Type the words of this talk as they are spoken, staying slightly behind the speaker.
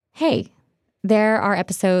Hey, there are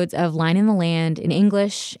episodes of Line in the Land in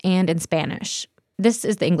English and in Spanish. This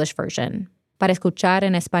is the English version. Para escuchar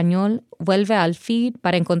en español, vuelve al feed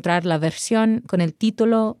para encontrar la versión con el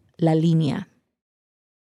título La Línea.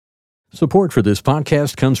 Support for this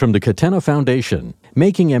podcast comes from the Catena Foundation,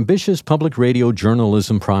 making ambitious public radio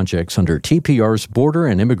journalism projects under TPR's Border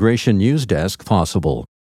and Immigration News Desk possible.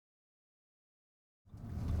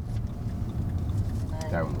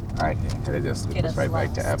 That one, right there. It just goes right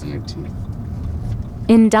back to Avenue T.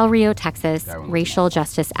 In Del Rio, Texas, racial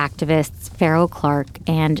justice activists Pharaoh Clark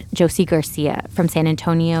and Josie Garcia from San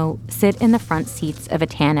Antonio sit in the front seats of a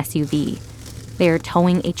tan SUV. They are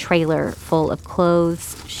towing a trailer full of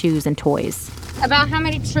clothes, shoes, and toys. About how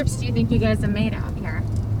many trips do you think you guys have made out here?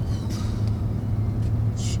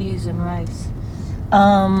 Cheese and rice.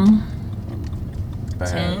 10?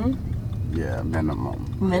 Yeah,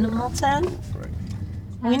 minimum. Minimum 10?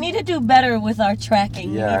 We need to do better with our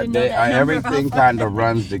tracking. Yeah, everything kind of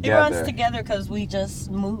runs together. It runs together because we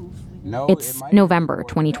just move. No, it's November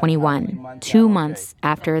 2021, 2 months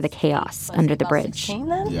after the chaos under the bridge.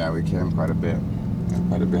 Yeah, we came quite a bit.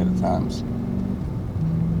 Quite a bit of times.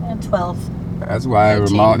 And 12. That's why,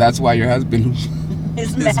 Ramon, that's why your husband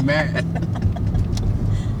is mad.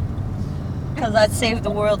 Because I'd save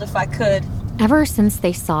the world if I could. Ever since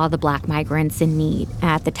they saw the Black migrants in need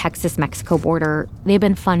at the Texas-Mexico border, they've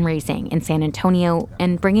been fundraising in San Antonio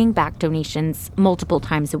and bringing back donations multiple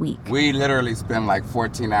times a week. We literally spend like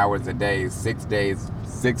 14 hours a day, 6 to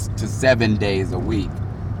 7 days a week,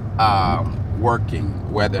 working.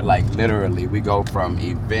 Whether like literally we go from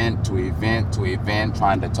event to event to event,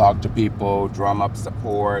 trying to talk to people, drum up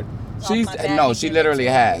support. She literally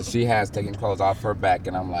has. She has taken clothes off her back,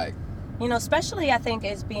 and I'm like, you know, especially I think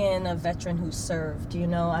as being a veteran who served, you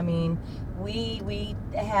know, I mean, we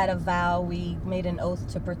had a vow, we made an oath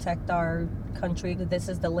to protect our country. This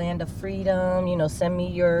is the land of freedom, you know, send me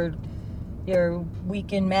your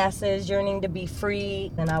weekend masses yearning to be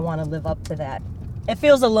free, and I want to live up to that. It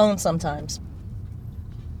feels alone sometimes.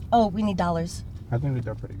 Oh, we need dollars. I think we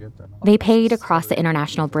did pretty good though. They pay to cross the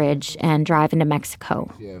international bridge and drive into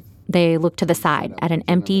Mexico. They look to the side at an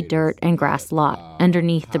empty dirt and grass lot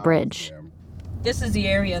underneath the bridge. This is the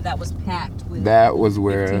area that was packed with. That was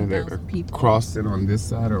where they crossed it on this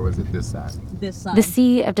side, or was it this side? This side. The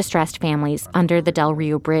sea of distressed families under the Del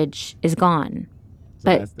Rio Bridge is gone.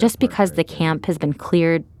 But just because the camp has been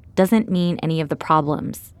cleared doesn't mean any of the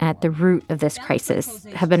problems at the root of this crisis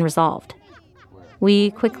have been resolved.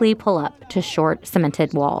 We quickly pull up to short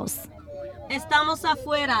cemented walls. Estamos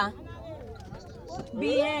afuera.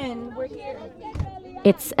 Bien, we're here.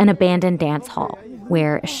 It's an abandoned dance hall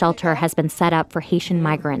where a shelter has been set up for Haitian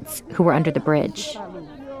migrants who were under the bridge.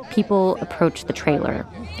 People approach the trailer.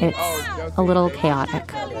 It's a little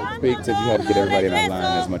chaotic. You had to get everybody in line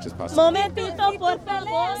as much as possible.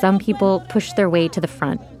 Some people push their way to the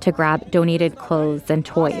front to grab donated clothes and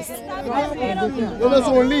toys.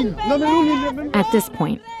 At this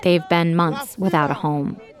point, they've been months without a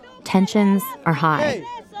home. Tensions are high.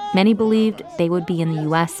 Many believed they would be in the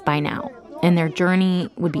U.S. by now, and their journey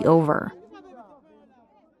would be over.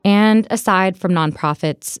 And aside from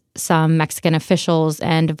nonprofits, some Mexican officials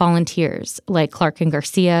and volunteers like Clark and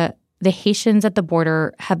Garcia, the Haitians at the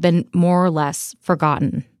border have been more or less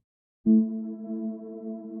forgotten.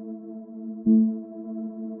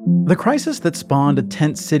 The crisis that spawned a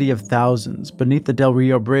tent city of thousands beneath the Del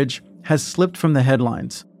Rio Bridge has slipped from the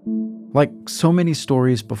headlines, like so many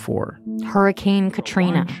stories before. Hurricane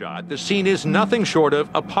Katrina. The scene is nothing short of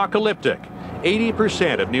apocalyptic.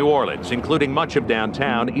 80% of New Orleans, including much of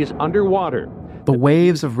downtown, is underwater. The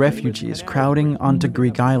waves of refugees crowding onto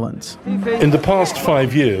Greek islands. In the past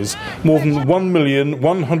 5 years, more than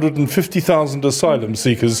 1,150,000 asylum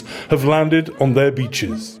seekers have landed on their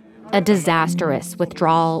beaches. A disastrous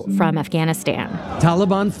withdrawal from Afghanistan.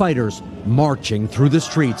 Taliban fighters marching through the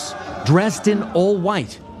streets, dressed in all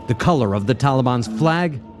white, the color of the Taliban's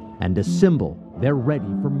flag, and a symbol they're ready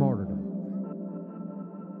for martyrdom.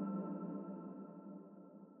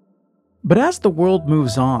 But as the world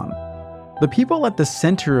moves on, the people at the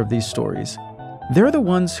center of these stories, they're the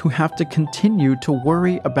ones who have to continue to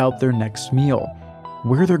worry about their next meal,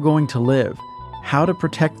 where they're going to live, how to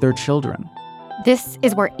protect their children. This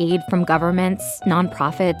is where aid from governments,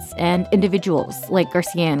 nonprofits, and individuals like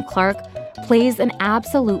Garcia and Clark plays an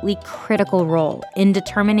absolutely critical role in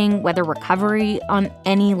determining whether recovery on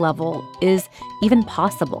any level is even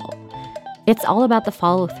possible. It's all about the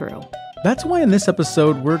follow-through. That's why in this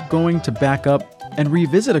episode, we're going to back up and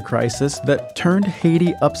revisit a crisis that turned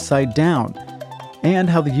Haiti upside down and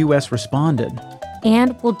how the U.S. responded.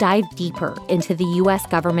 And we'll dive deeper into the U.S.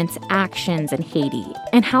 government's actions in Haiti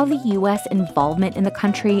and how the U.S. involvement in the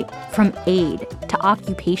country, from aid to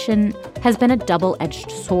occupation, has been a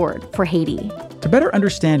double-edged sword for Haiti. To better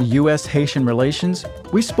understand U.S.-Haitian relations,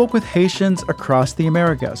 we spoke with Haitians across the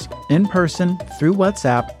Americas, in person, through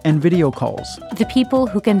WhatsApp, and video calls. The people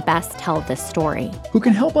who can best tell this story. Who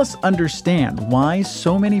can help us understand why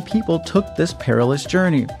so many people took this perilous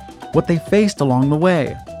journey, what they faced along the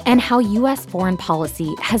way. And how U.S. foreign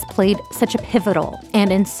policy has played such a pivotal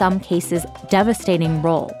and, in some cases, devastating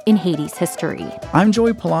role in Haiti's history. I'm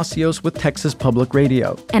Joey Palacios with Texas Public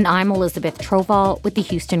Radio. And I'm Elizabeth Troval with the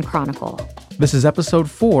Houston Chronicle. This is episode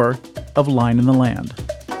 4 of Line in the Land.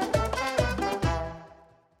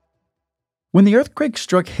 When the earthquake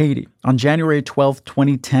struck Haiti on January 12,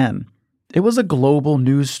 2010, it was a global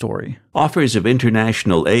news story. Offers of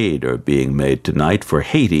international aid are being made tonight for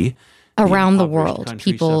Haiti. Around the world,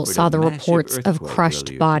 people saw the reports of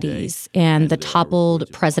crushed bodies and the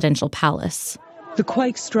toppled presidential palace. The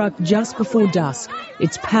quake struck just before dusk.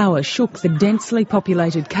 Its power shook the densely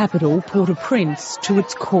populated capital, Port-au-Prince, to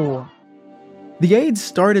its core. The aid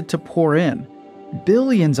started to pour in,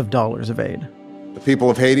 billions of dollars of aid. The people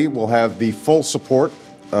of Haiti will have the full support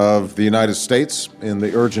of the United States in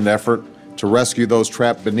the urgent effort to rescue those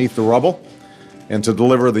trapped beneath the rubble and to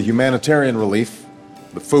deliver the humanitarian relief,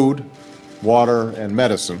 the food, water, and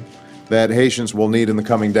medicine that Haitians will need in the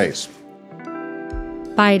coming days.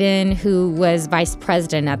 Biden, who was vice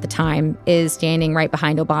president at the time, is standing right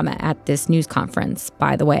behind Obama at this news conference,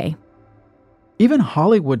 by the way. Even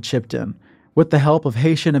Hollywood chipped in, with the help of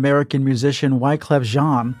Haitian-American musician Wyclef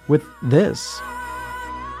Jean, with this.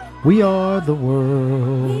 We are the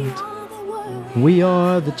world. We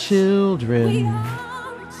are the children.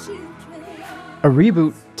 A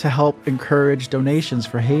reboot to help encourage donations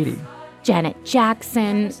for Haiti. Janet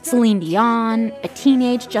Jackson, Celine Dion, a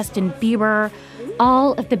teenage Justin Bieber,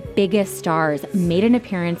 all of the biggest stars made an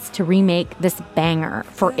appearance to remake this banger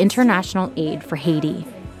for international aid for Haiti.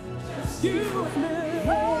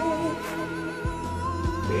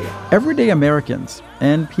 Everyday Americans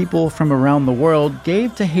and people from around the world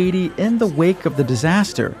gave to Haiti in the wake of the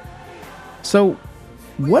disaster. So,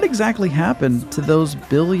 what exactly happened to those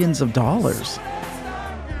billions of dollars?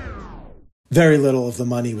 Very little of the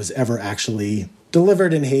money was ever actually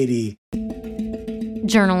delivered in Haiti.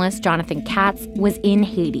 Journalist Jonathan Katz was in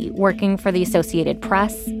Haiti working for the Associated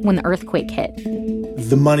Press when the earthquake hit.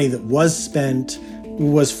 The money that was spent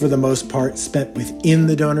was for the most part spent within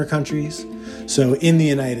the donor countries. So in the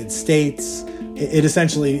United States, it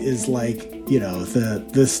essentially is like,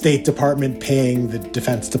 the State Department paying the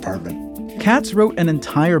Defense Department. Katz wrote an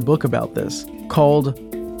entire book about this called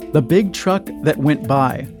The Big Truck That Went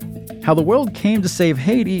By: How the World Came to Save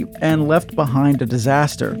Haiti and Left Behind a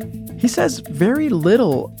Disaster. He says very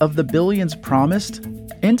little of the billions promised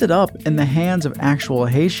ended up in the hands of actual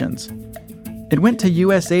Haitians. It went to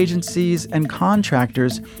U.S. agencies and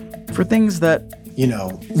contractors for things that,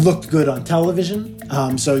 looked good on television.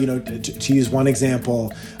 To use one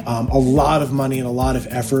example, a lot of money and a lot of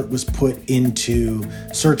effort was put into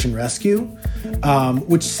search and rescue,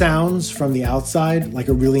 which sounds from the outside like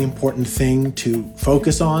a really important thing to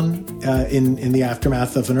focus on in the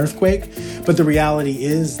aftermath of an earthquake. But the reality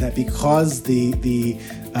is that because the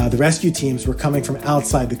rescue teams were coming from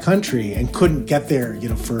outside the country and couldn't get there,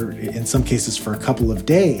 in some cases for a couple of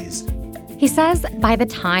days. He says by the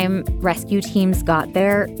time rescue teams got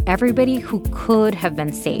there, everybody who could have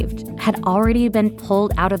been saved had already been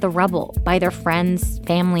pulled out of the rubble by their friends,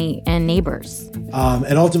 family, and neighbors.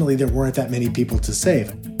 And ultimately, there weren't that many people to save.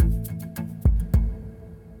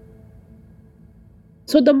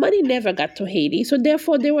 So the money never got to Haiti. So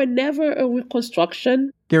therefore, there were never a reconstruction.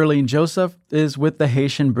 Geraldine Joseph is with the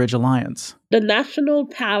Haitian Bridge Alliance. The National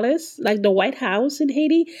Palace, like the White House in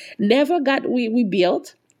Haiti, never got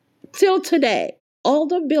rebuilt. Till today, all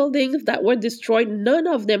the buildings that were destroyed, none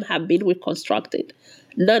of them have been reconstructed.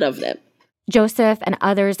 None of them. Joseph and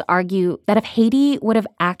others argue that if Haiti would have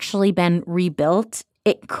actually been rebuilt,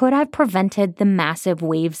 it could have prevented the massive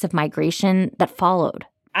waves of migration that followed.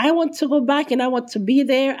 I want to go back and I want to be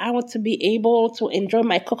there. I want to be able to enjoy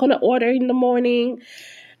my coconut water in the morning.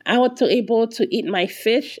 I want to be able to eat my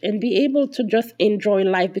fish and be able to just enjoy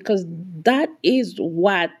life, because that is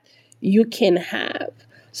what you can have.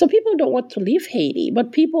 So people don't want to leave Haiti,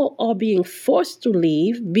 but people are being forced to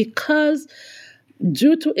leave because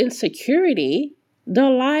due to insecurity, their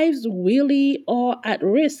lives really are at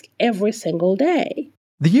risk every single day.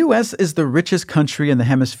 The U.S. is the richest country in the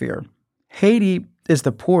hemisphere. Haiti is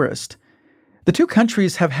the poorest. The two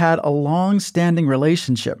countries have had a long-standing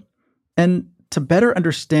relationship, and to better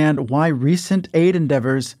understand why recent aid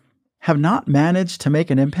endeavors have not managed to make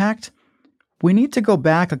an impact, we need to go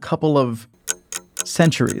back a couple of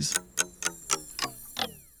centuries.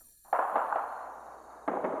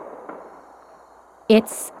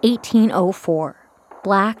 It's 1804.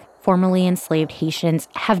 Black, formerly enslaved Haitians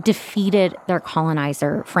have defeated their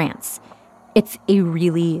colonizer, France. It's a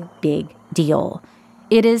really big deal.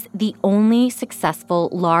 It is the only successful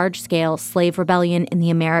large-scale slave rebellion in the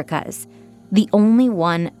Americas, the only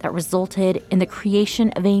one that resulted in the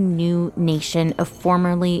creation of a new nation of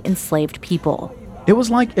formerly enslaved people. It was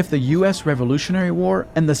like if the U.S. Revolutionary War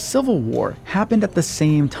and the Civil War happened at the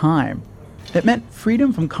same time. It meant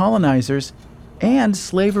freedom from colonizers and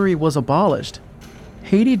slavery was abolished.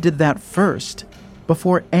 Haiti did that first,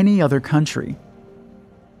 before any other country.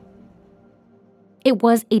 It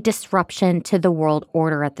was a disruption to the world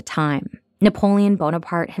order at the time. Napoleon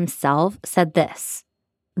Bonaparte himself said this: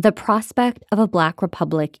 "The prospect of a Black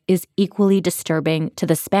republic is equally disturbing to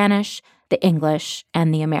the Spanish, the English,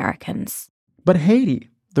 and the Americans." But Haiti,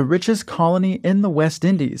 the richest colony in the West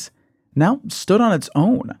Indies, now stood on its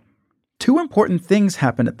own. Two important things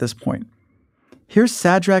happened at this point. Here's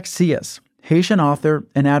Sadrach Sias, Haitian author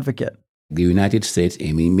and advocate. The United States,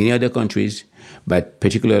 and many other countries, but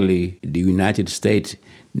particularly the United States,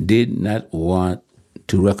 did not want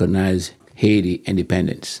to recognize Haiti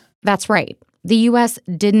independence. That's right. The U.S.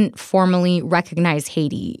 didn't formally recognize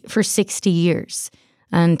Haiti for 60 years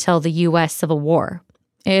until the U.S. Civil War.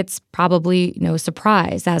 It's probably no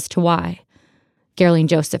surprise as to why. Geraldine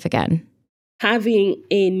Joseph again. Having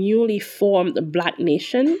a newly formed Black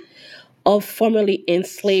nation of formerly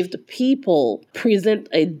enslaved people present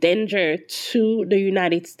a danger to the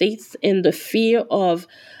United States and the fear of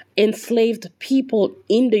enslaved people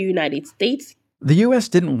in the United States. The U.S.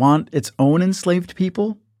 didn't want its own enslaved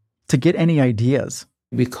people to get any ideas.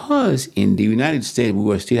 Because in the United States, we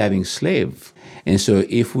were still having slaves. And so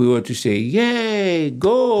if we were to say, yay,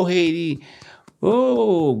 go Haiti,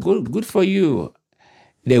 oh, good for you,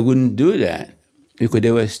 they wouldn't do that because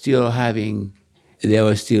they were still having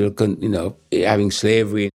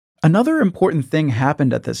slavery. Another important thing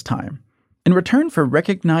happened at this time. In return for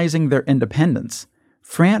recognizing their independence,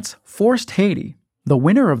 France forced Haiti, the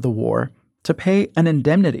winner of the war, to pay an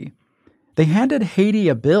indemnity. They handed Haiti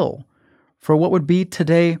a bill for what would be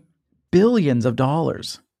today billions of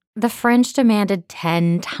dollars. The French demanded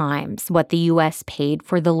 10 times what the U.S. paid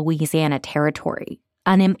for the Louisiana Territory,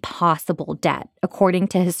 an impossible debt, according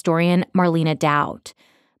to historian Marlena Dowd.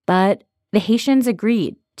 But the Haitians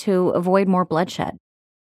agreed to avoid more bloodshed.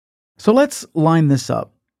 So let's line this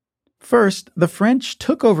up. First, the French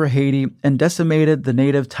took over Haiti and decimated the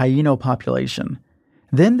native Taino population.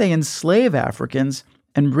 Then they enslave Africans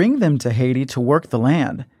and bring them to Haiti to work the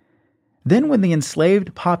land. Then when the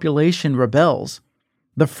enslaved population rebels,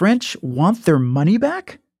 the French want their money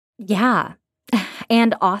back? Yeah.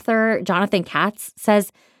 And author Jonathan Katz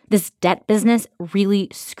says this debt business really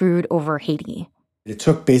screwed over Haiti. It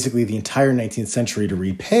took basically the entire 19th century to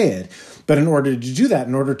repay it. But in order to do that,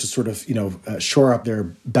 in order to sort of, shore up their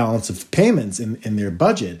balance of payments in their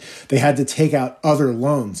budget, they had to take out other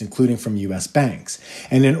loans, including from U.S. banks.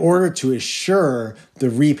 And in order to assure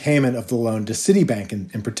the repayment of the loan to Citibank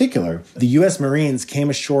in particular, the U.S. Marines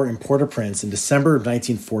came ashore in Port-au-Prince in December of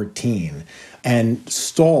 1914 and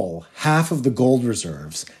stole half of the gold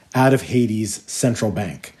reserves out of Haiti's central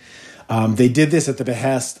bank. They did this at the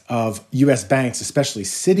behest of U.S. banks, especially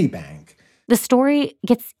Citibank. The story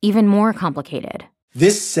gets even more complicated.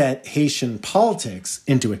 This set Haitian politics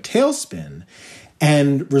into a tailspin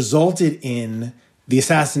and resulted in the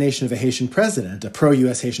assassination of a Haitian president, a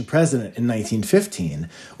pro-U.S. Haitian president in 1915,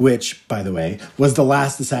 which, by the way, was the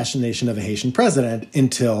last assassination of a Haitian president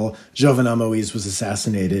until Jovenel Moïse was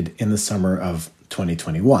assassinated in the summer of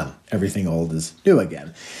 2021. Everything old is new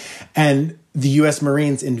again. And the U.S.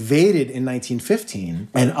 Marines invaded in 1915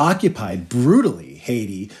 and occupied brutally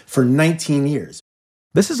Haiti for 19 years.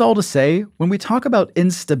 This is all to say, when we talk about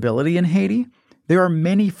instability in Haiti, there are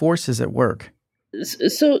many forces at work.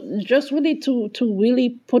 So just really to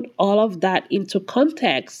really put all of that into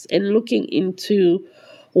context and looking into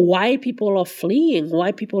why people are fleeing,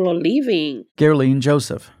 why people are leaving. Geraldine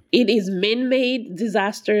Joseph. It is man-made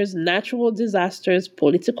disasters, natural disasters,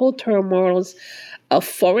 political turmoils,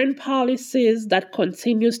 foreign policies that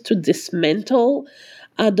continues to dismantle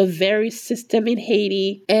the very system in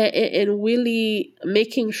Haiti and really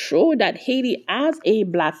making sure that Haiti as a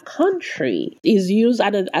Black country is used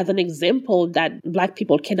as an example that Black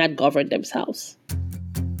people cannot govern themselves.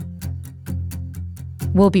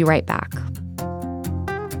 We'll be right back.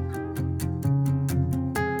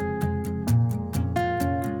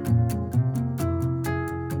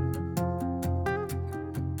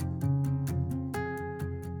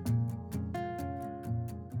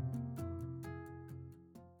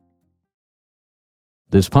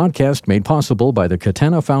 This podcast made possible by the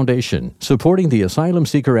Catena Foundation, supporting the Asylum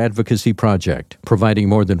Seeker Advocacy Project, providing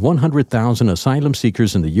more than 100,000 asylum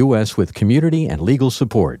seekers in the U.S. with community and legal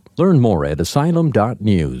support. Learn more at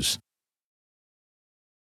asylum.news.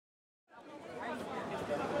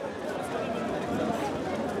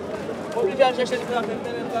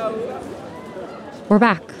 We're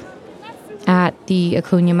back at the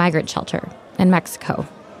Acuna migrant shelter in Mexico.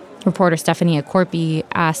 Reporter Stephanie Acorpi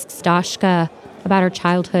asks Dashka about her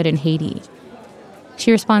childhood in Haiti.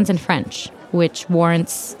 She responds in French, which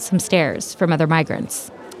warrants some stares from other migrants.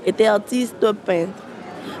 Était artiste peintre.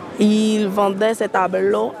 Il vendait ses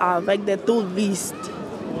tableaux avec des touristes.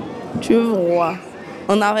 Tu vois,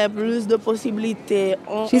 on avait plus de possibilités.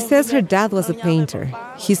 She says her dad was a painter.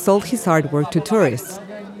 He sold his artwork to tourists.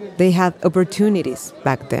 They had opportunities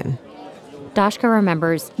back then. Dashka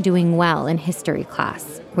remembers doing well in history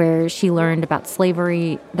class, where she learned about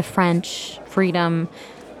slavery, the French, freedom.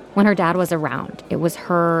 When her dad was around, it was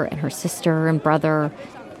her and her sister and brother.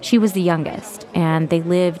 She was the youngest, and they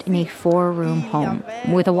lived in a 4-room home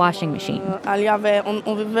with a washing machine.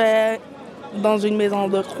 On vivait dans une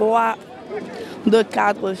maison de 3, de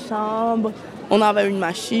 4 chambres. On avait une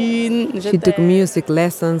machine. She took music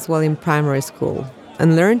lessons while in primary school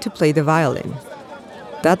and learned to play the violin.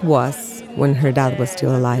 That was when her dad was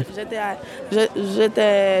still alive.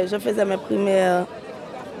 Je faisais mes primaires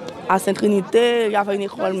à Sainte-Trinité. Il y avait une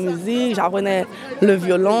école de musique. J'apprenais le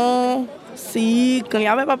violon. Si, quand il y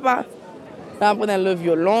avait papa, j'apprenais le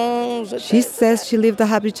violon. She says she lived a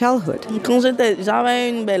happy childhood. J'avais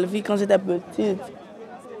une belle vie quand j'étais petite.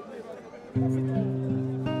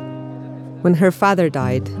 When her father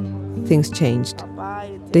died, things changed.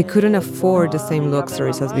 They couldn't afford the same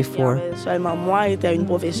luxuries as before.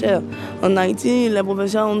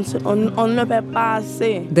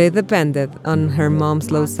 They depended on her mom's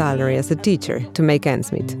low salary as a teacher to make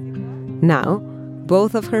ends meet. Now,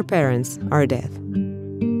 both of her parents are dead.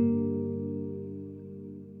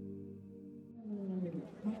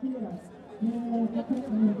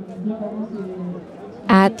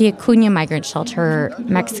 At the Acuna migrant shelter,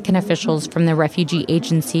 Mexican officials from the refugee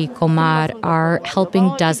agency Comar are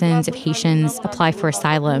helping dozens of Haitians apply for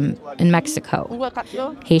asylum in Mexico.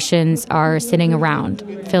 Haitians are sitting around,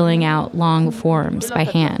 filling out long forms by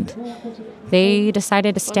hand. They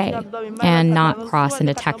decided to stay and not cross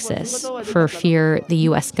into Texas for fear the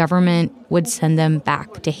U.S. government would send them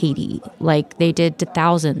back to Haiti, like they did to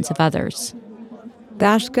thousands of others.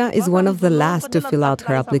 Dashka is one of the last to fill out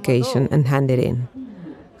her application and hand it in.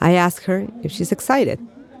 I ask her if she's excited.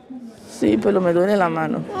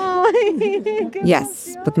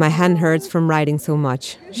 Yes, but my hand hurts from writing so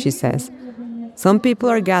much, she says. Some people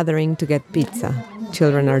are gathering to get pizza.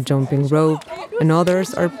 Children are jumping rope, and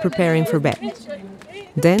others are preparing for bed.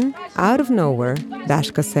 Then, out of nowhere,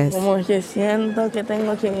 Dashka says,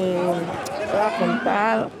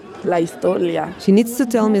 she needs to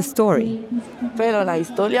tell me a story. Pero la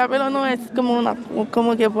historia, pero no es como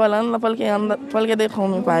que hablando porque dejó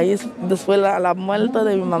mi país después la muerte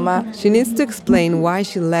de mi mamá. She needs to explain why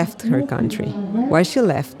she left her country, why she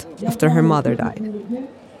left after her mother died.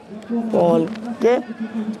 Porque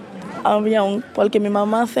mi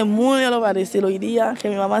mamá se murió, lo parece hoy día que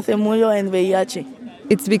mi mamá se murió en VIH.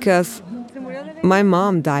 It's because my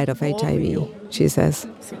mom died of HIV, she says.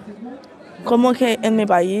 Como que en mi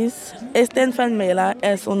país, esta enfermera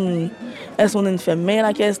es una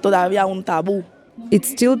enfermera que es todavía un tabú. It's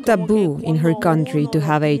still taboo in her country to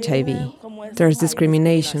have HIV. There's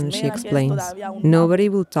discrimination, she explains. Nobody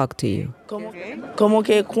will talk to you. Como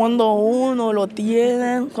que cuando uno lo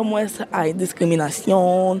tiene, como es, hay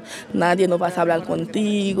discriminación, nadie no va a hablar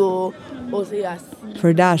contigo. O sea,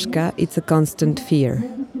 for Dashka, it's a constant fear.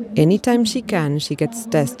 Anytime she can, she gets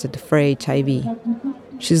tested for HIV.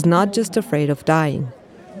 She's not just afraid of dying,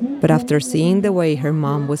 but after seeing the way her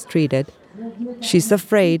mom was treated, she's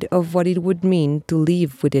afraid of what it would mean to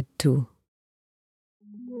live with it too.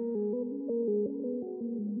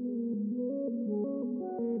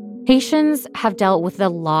 Haitians have dealt with a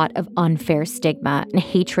lot of unfair stigma and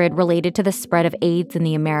hatred related to the spread of AIDS in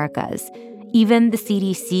the Americas. Even the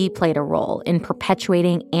CDC played a role in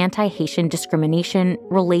perpetuating anti-Haitian discrimination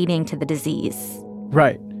relating to the disease.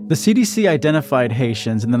 Right. The CDC identified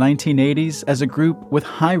Haitians in the 1980s as a group with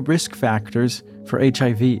high risk factors for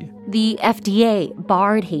HIV. The FDA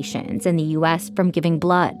barred Haitians in the U.S. from giving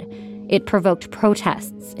blood. It provoked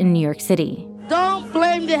protests in New York City. Don't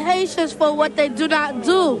blame the Haitians for what they do not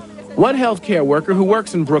do. One healthcare worker who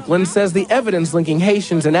works in Brooklyn says the evidence linking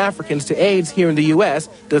Haitians and Africans to AIDS here in the U.S.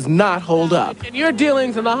 does not hold up. In your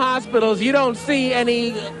dealings in the hospitals, you don't see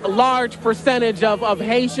any large percentage of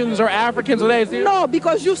Haitians or Africans with AIDS? No,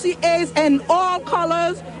 because you see AIDS in all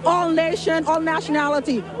colors, all nations, all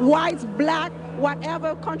nationality, whites, black,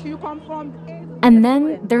 whatever country you come from. And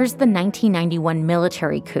then there's the 1991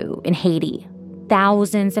 military coup in Haiti.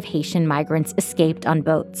 Thousands of Haitian migrants escaped on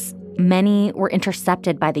boats. Many were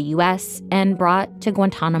intercepted by the U.S. and brought to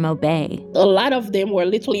Guantanamo Bay. A lot of them were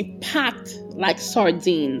literally packed like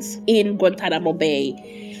sardines in Guantanamo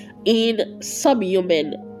Bay in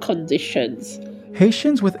subhuman conditions.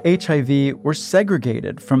 Haitians with HIV were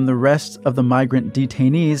segregated from the rest of the migrant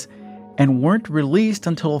detainees and weren't released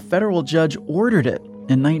until a federal judge ordered it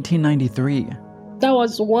in 1993. That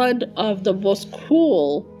was one of the most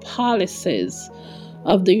cruel policies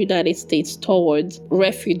of the United States towards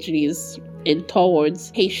refugees and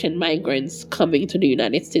towards Haitian migrants coming to the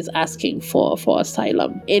United States asking for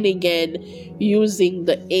asylum. And again, using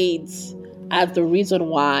the AIDS as the reason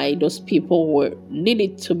why those people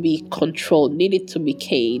needed to be controlled, needed to be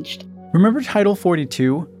caged. Remember Title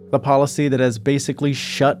 42, the policy that has basically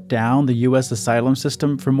shut down the U.S. asylum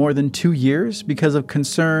system for more than 2 years because of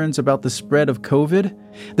concerns about the spread of COVID?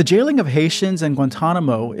 The jailing of Haitians in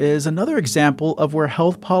Guantanamo is another example of where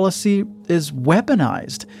health policy is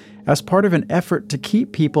weaponized as part of an effort to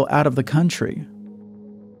keep people out of the country.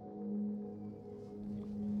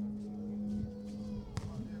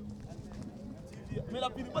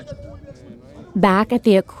 Back at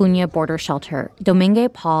the Acuna border shelter, Domingue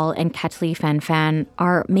Paul and Ketli Fanfan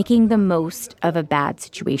are making the most of a bad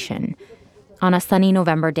situation. On a sunny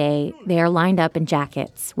November day, they are lined up in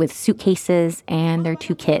jackets with suitcases and their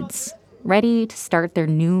 2 kids, ready to start their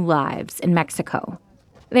new lives in Mexico.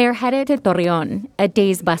 They are headed to Torreon, a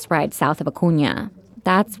day's bus ride south of Acuna.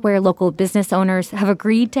 That's where local business owners have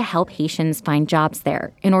agreed to help Haitians find jobs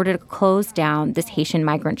there in order to close down this Haitian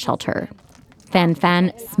migrant shelter.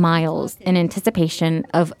 Fan smiles in anticipation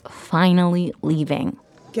of finally leaving.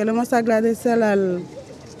 Queremos agradecer al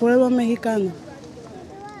pueblo mexicano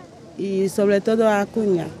y sobre todo a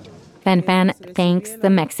Acuña. Fan thanks the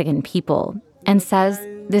Mexican people and says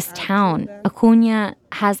this town, Acuna,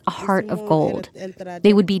 has a heart of gold.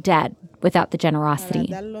 They would be dead without the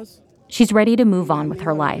generosity. She's ready to move on with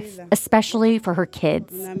her life, especially for her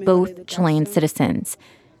kids, both Chilean citizens.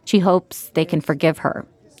 She hopes they can forgive her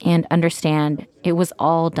and understand it was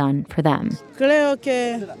all done for them. Creo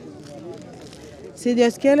que si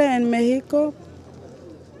Dios quiere en México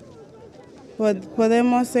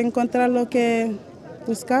podemos encontrar lo que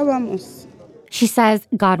buscábamos. She says,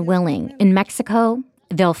 God willing, in Mexico,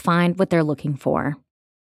 they'll find what they're looking for.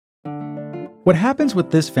 What happens with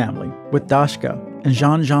this family, with Dashka and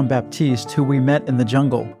Jean-Baptiste, who we met in the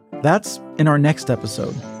jungle, that's in our next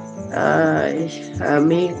episode. Ay,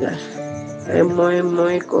 amiga. Es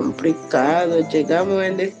muy complicado. Llegamos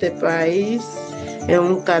en este país en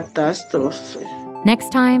un catástrofe.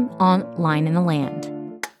 Next time on Line in the Land.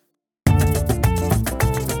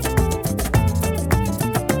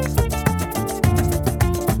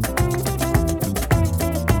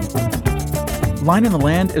 Line in the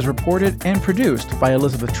Land is reported and produced by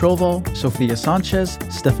Elizabeth Troval, Sofia Sanchez,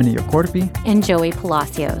 Stefania Corpi, and Joey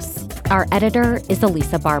Palacios. Our editor is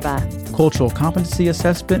Elisa Barba. Cultural Competency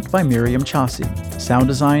Assessment by Miriam Chassi. Sound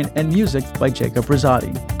design and music by Jacob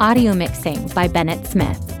Rosati. Audio mixing by Bennett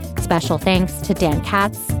Smith. Special thanks to Dan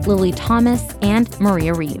Katz, Lily Thomas, and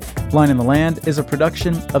Maria Reeve. Line in the Land is a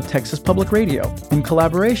production of Texas Public Radio in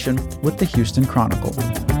collaboration with the Houston Chronicle.